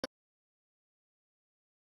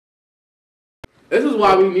This is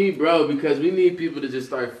why we need bro, because we need people to just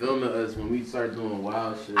start filming us when we start doing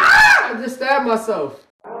wild shit. Ah! I just stabbed myself.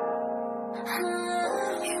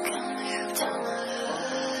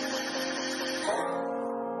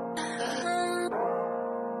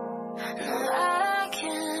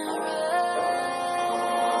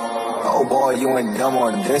 Oh boy, you went dumb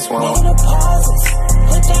on this one. Put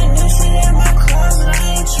that new shit in my closet.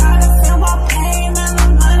 I ain't tryna feel my pain, and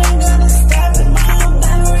I'm not even gonna stab it. My own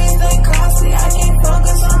memories, they costly. I can't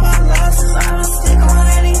focus on my losses. I don't stick on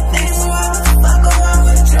anything, so I don't fuck around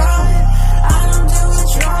withdrawing. I don't do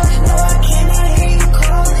withdrawing. No, I cannot hear you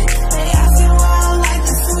calling. They ask me why I like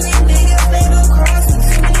this. Too many niggas, they no crossing.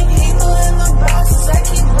 Too many people in the boxes. I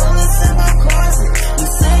keep bullets in my closet. You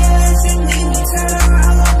say that you need me, turn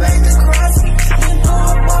around, my baby cross me. You know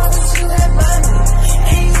I'm all that you had by me.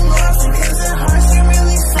 And you lost me, cause it hurts you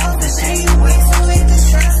really selfish. And you way too late to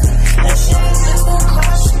trust me. That shit is just gon'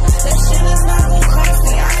 cost you. That shit is not gon' cost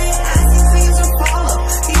me. I ain't asking things to follow.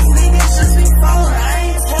 These niggas just be following. I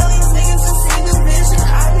ain't telling niggas to see the vision.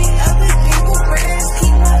 I be up in people prayers.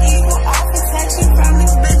 Keep my evil off protection from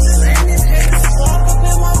these bitches and these haters. Lock up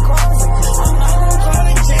in my closet. I'm not gon' call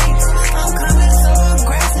it James. I'm coming so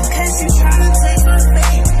aggressive, cause you tryna take my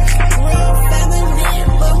fame. Real feminine,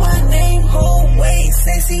 but my name whole weight.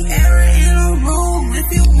 Sexy era in a room if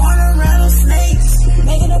you wanna rattlesnakes.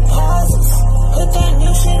 Making a pauses. Put that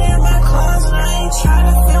new shit in my closet. I ain't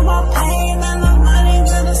tryna feel my pain, and I'm not even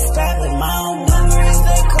gonna stab it. My own memories,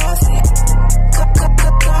 they cost me.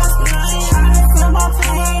 Cost me. I ain't tryna feel my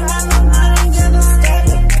pain, and I'm not even gonna stab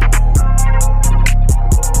it.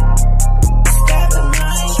 Stab it.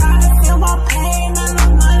 I ain't tryna feel my pain, and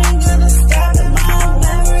I'm not even gonna stab it. My own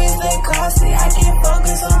memories, they cost me. I can't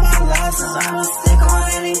focus on my losses. I don't stick on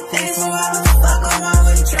anything, so I don't fuck on my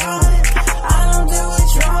withdrawing. I don't do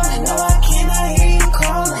withdrawing. No, I cannot hear you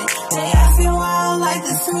calling. They ask me why I don't like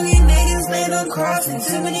this. Too many niggas, they no crossing.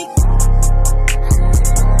 Too many